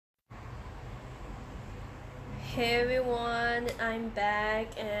Hey everyone, I'm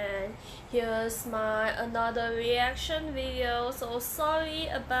back and here's my another reaction video. So sorry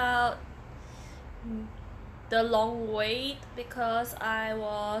about the long wait because I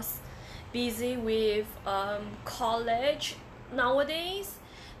was busy with college nowadays.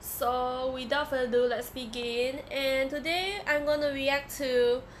 So without further ado, let's begin. And today I'm gonna react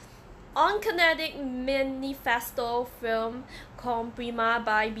to Unkinetic Manifesto film called by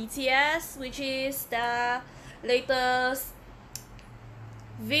BTS, which is the latest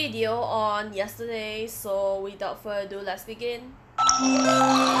video on yesterday. So without further ado, let's begin.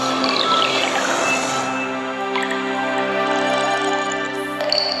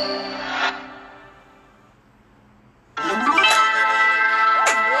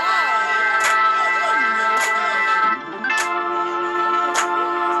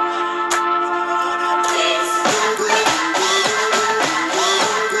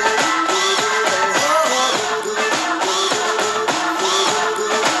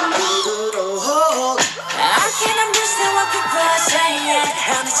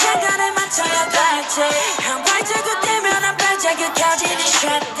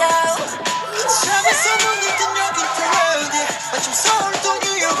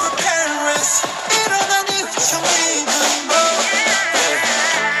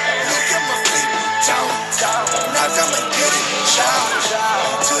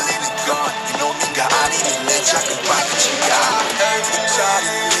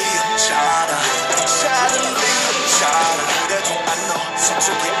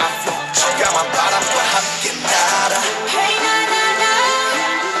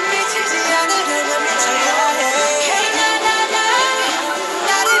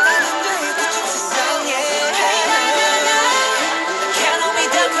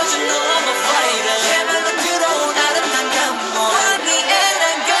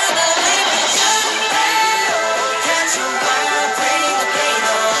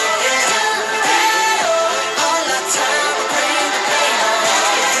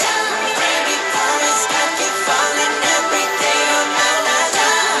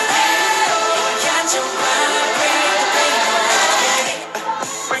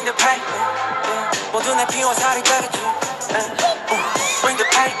 모두 내 피와 살이 되겠지 Bring the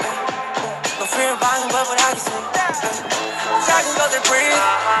pain 너 fear 방은 법을 하겠어 작은 것들 breathe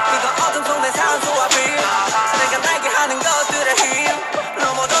이거 어둠 속 내 산소와 빛 내가 날게 하는 것들의 힘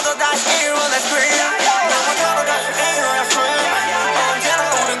넘어져도 다시 일어나 scream 넘어져도 다시 일어나 scream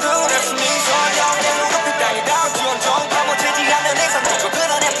언제나 우린 둘의 숨이 서려 내 눈앞에 땅이 닿을지 온종 파묻히지 않는 이상 두고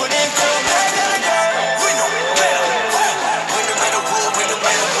그런 예쁜 힘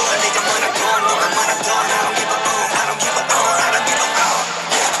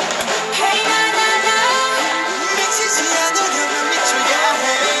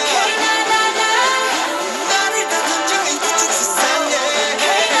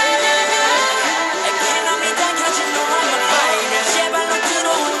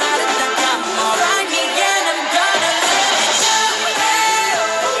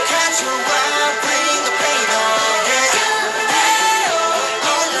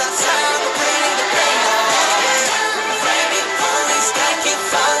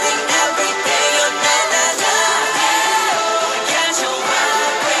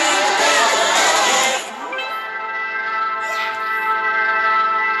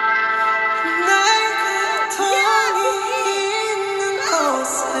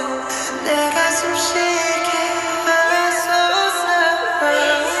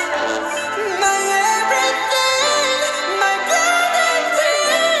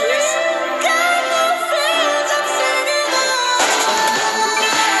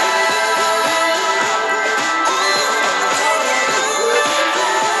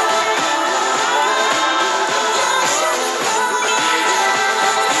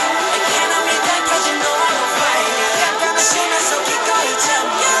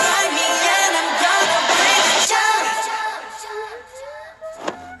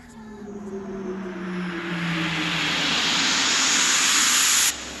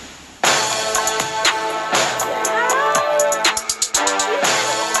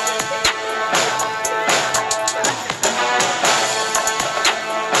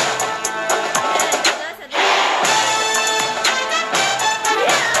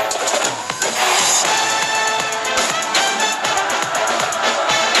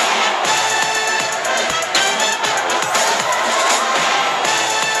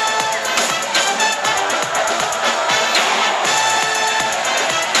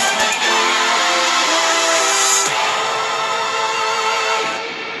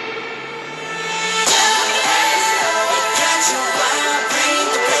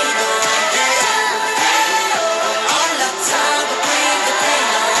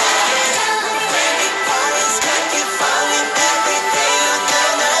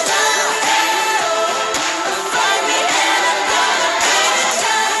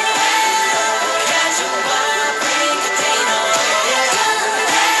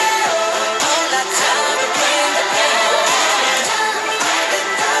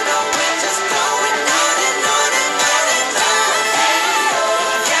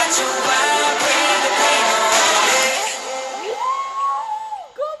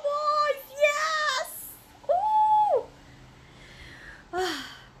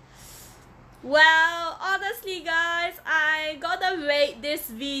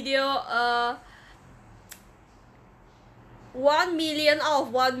video 1 million out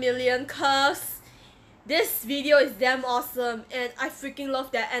of 1 million, cause this video is damn awesome and I freaking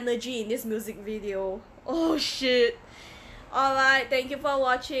love their energy in this music video. Oh shit. Alright, thank you for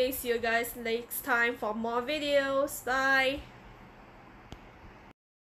watching. See you guys next time for more videos. Bye.